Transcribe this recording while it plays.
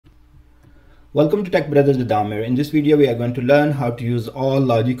Welcome to TechBrothersIT. In this video, we are going to learn how to use all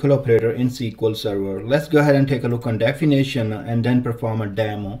logical operator in SQL Server. Let's go ahead and take a look on definition and then perform a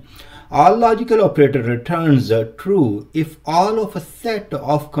demo. All logical operator returns true if all of a set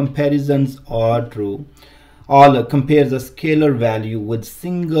of comparisons are true. All compares a scalar value with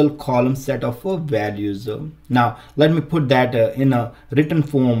single column set of values. Now let me put that in a written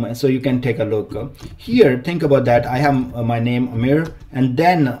form so you can take a look. Here, think about that. I have my name Amir, and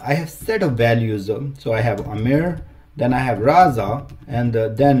then I have set of values. So I have Amir, then I have Raza, and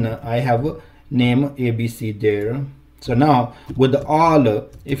then I have name ABC there. So now with all,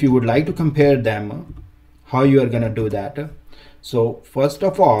 if you would like to compare them, how you are gonna do that? So first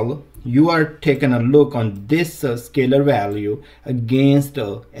of all, you are taking a look on this scalar value against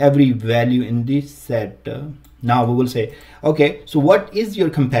every value in this set. Now we will say, okay, so what is your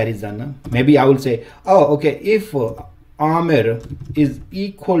comparison? Maybe I will say, oh, okay, if Amir is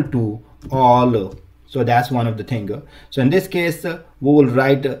equal to all, so that's one of the things. So in this case, we will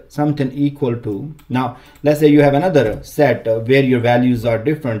write something equal to. Now, let's say you have another set where your values are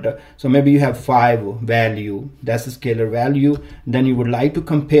different. So maybe you have 5 value, that's a scalar value. Then you would like to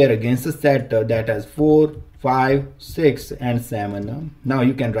compare against a set that has 4, 5, 6, and 7. Now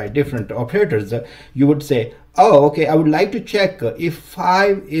you can write different operators. You would say, oh, okay, I would like to check if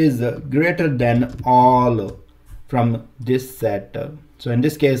 5 is greater than all from this set. So in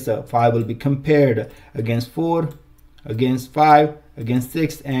this case, 5 will be compared against 4, against 5, against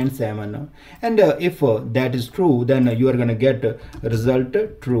 6, and 7. And if that is true, then you are going to get result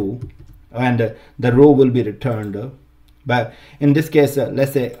true, and the row will be returned. But in this case,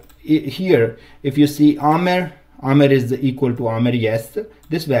 let's say here, if you see Amir is equal to Amir, yes,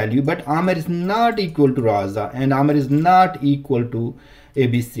 this value, but Amir is not equal to Raza, and Amir is not equal to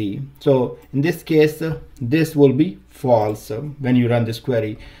ABC. So in this case, this will be false when you run this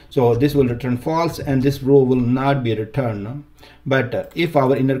query. So this will return false, and this row will not be returned. But if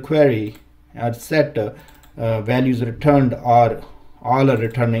our inner query set values returned are all are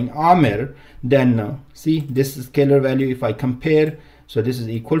returning Amir, then see this scalar value, if I compare, so this is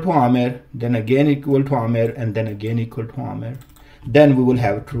equal to Amir, then again equal to Amir, and then again equal to Amir, then we will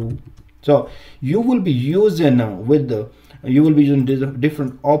have true. So you will be using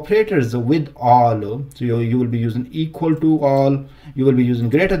different operators with all. So you will be using equal to all, you will be using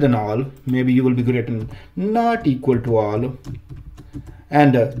greater than all, maybe you will be greater than not equal to all,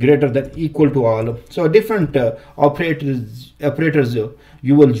 and greater than equal to all. So different operators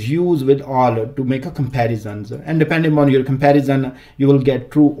you will use with all to make a comparisons, and depending on your comparison you will get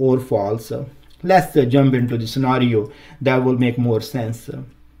true or false. Let's jump into the scenario that will make more sense.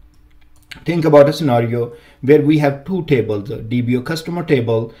 Think about a scenario where we have two tables, dbo.Customer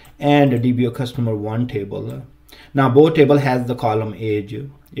table and dbo.Customer1 table. Now both table has the column age.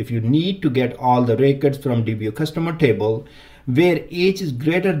 If you need to get all the records from dbo.Customer table where age is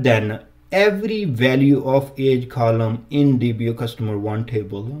greater than every value of age column in dbo.Customer1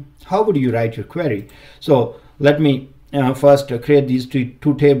 table, how would you write your query? So let me first create these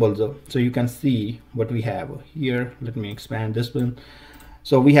two tables so you can see what we have here. Let me expand this one.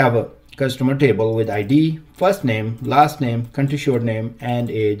 So we have a customer table with ID, first name, last name, country short name, and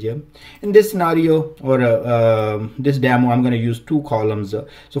age. In this scenario or this demo, I'm going to use two columns.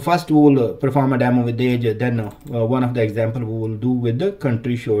 So first we will perform a demo with age, then one of the example we will do with the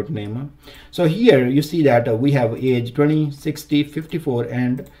country short name. So here you see that we have age 20, 60, 54,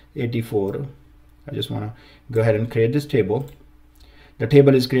 and 84. I just want to go ahead and create this table. The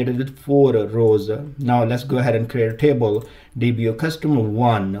table is created with 4 rows. Now let's go ahead and create a table,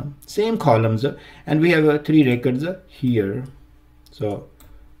 dbo.Customer1, same columns, and we have 3 records here. So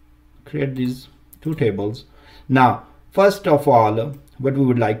create these 2 tables. Now first of all, what we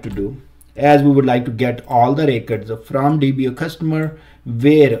would like to do, as we would like to get all the records from dbo.Customer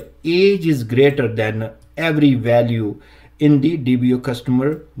where age is greater than every value in the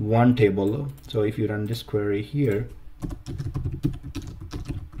dbo.Customer1 table. So if you run this query here,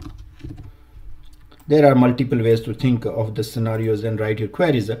 there are multiple ways to think of the scenarios and write your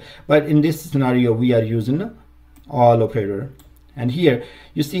queries, but in this scenario we are using all operator. And here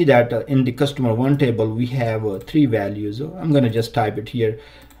you see that in the customer1 table we have 3 values. I'm going to just type it here.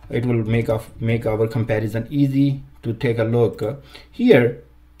 It will make our comparison easy to take a look. Here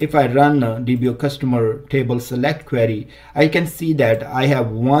if I run dbo.Customer table select query, I can see that I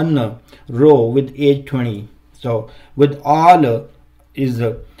have one row with age 20. So with all is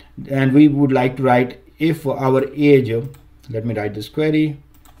and we would like to write if our age, let me write this query,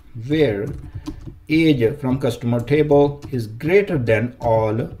 where age from customer table is greater than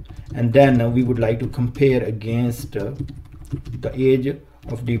all, and then we would like to compare against the age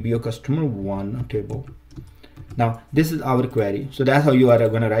of dbo.Customer1 table. Now this is our query. So that's how you are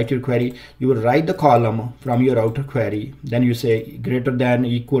going to write your query. You will write the column from your outer query, then you say greater than,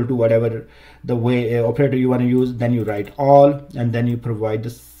 equal to, whatever the way operator you want to use, then you write all, and then you provide the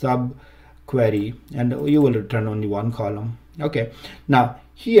sub query, and you will return only one column. Okay, now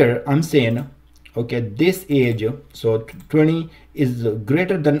here I'm saying, okay, this age, so 20 is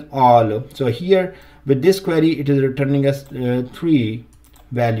greater than all. So here with this query it is returning us three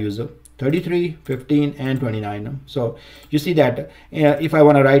values, 33, 15 and 29. So you see that if I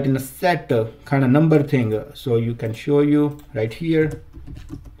want to write in a set kind of number thing, so you can show you right here.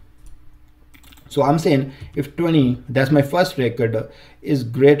 So I'm saying if 20, that's my first record, is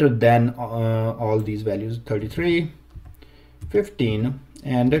greater than all these values, 33, 15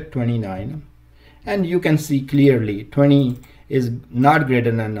 and 29, and you can see clearly 20 is not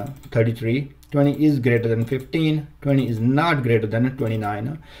greater than 33, 20 is greater than 15, 20 is not greater than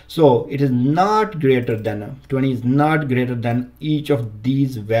 29. So it is not greater than, 20 is not greater than each of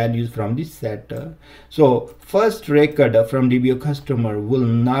these values from the set. So first record from dbo.Customer will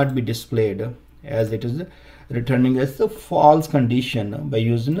not be displayed, as it is returning as a false condition by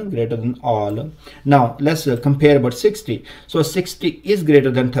using greater than all. Now let's compare about 60. So 60 is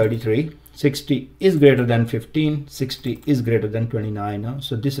greater than 33, 60 is greater than 15, 60 is greater than 29.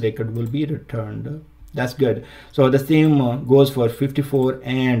 So this record will be returned. That's good. So the same goes for 54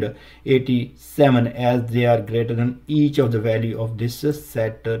 and 87, as they are greater than each of the value of this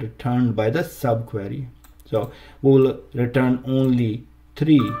set returned by the subquery. So we will return only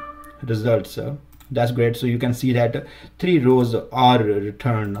 3 results. That's great. So you can see that 3 rows are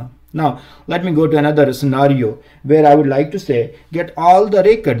returned. Now let me go to another scenario where I would like to say get all the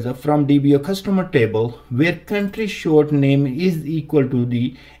records from dbo.Customer table where country short name is equal to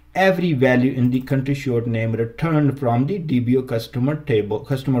the every value in the country short name returned from the dbo.Customer table,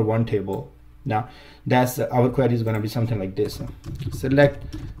 Customer1 table. Now that's our query is going to be something like this. Select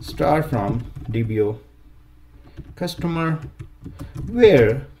star from dbo.Customer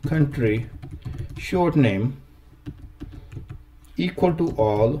where country short name equal to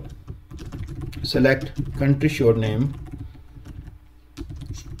all, select country short name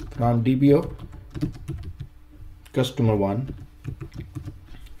from dbo.Customer1.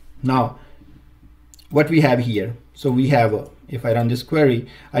 Now what we have here, so we have if I run this query,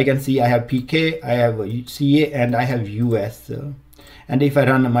 I can see I have PK, I have CA and I have US. And if I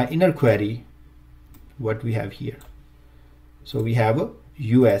run my inner query, what we have here, so we have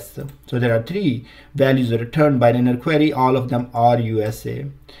US. So there are 3 values returned by the inner query, all of them are USA.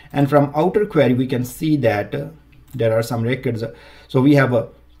 And from outer query we can see that there are some records. So we have a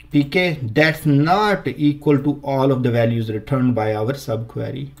PK that's not equal to all of the values returned by our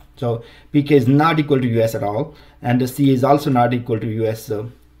subquery. So PK is not equal to US at all, and the C is also not equal to US.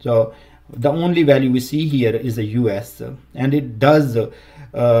 So the only value we see here is a US, and it does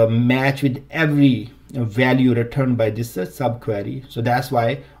match with every value returned by this subquery. So that's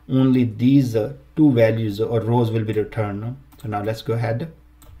why only these 2 values or rows will be returned. So now let's go ahead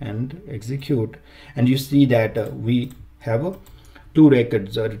and execute, and you see that we have 2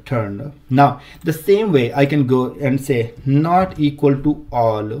 records returned. Now the same way I can go and say not equal to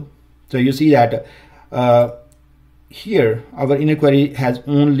all. So you see that here our inner query has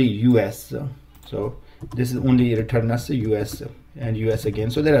only US. So this is only return us US and US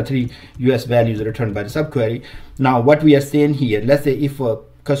again. So there are 3 US values returned by the subquery. Now what we are saying here, let's say if a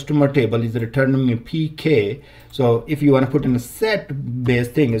customer table is returning a PK, so if you want to put in a set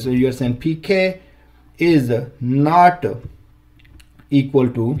based thing, so you are saying PK is not equal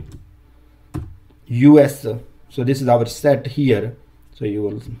to US. So this is our set here, so you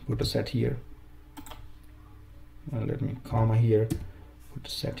will put a set here. Let me comma here, put a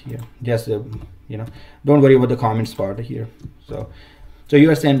set here, just you know, don't worry about the comments part here. So you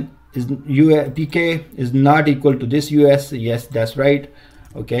are saying is PK is not equal to this US. Yes, that's right.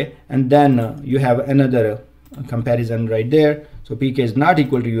 Okay, and then you have another comparison right there. So PK is not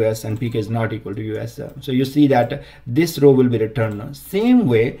equal to US and PK is not equal to US. So you see that this row will be returned. Same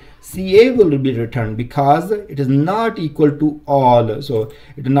way CA will be returned because it is not equal to all. So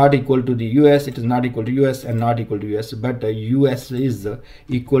it is not equal to the US, it is not equal to US and not equal to US, but US is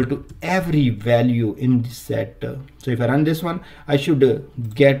equal to every value in the set. So if I run this one, I should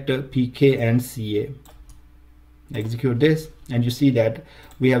get PK and CA. Execute this, and you see that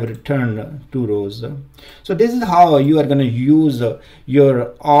we have returned 2 rows. So this is how you are going to use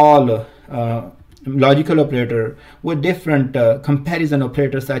your all logical operator with different comparison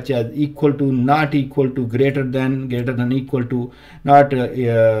operators such as equal to, not equal to, greater than equal to, not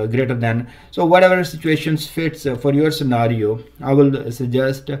greater than. So whatever situations fits for your scenario, I will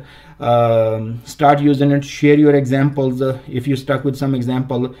suggest start using it. Share your examples. If you stuck with some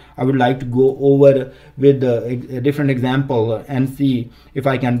example, I would like to go over with a different example and see if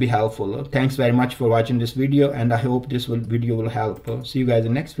I can be helpful. Thanks very much for watching this video, and I hope this video will help. See you guys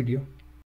in the next video.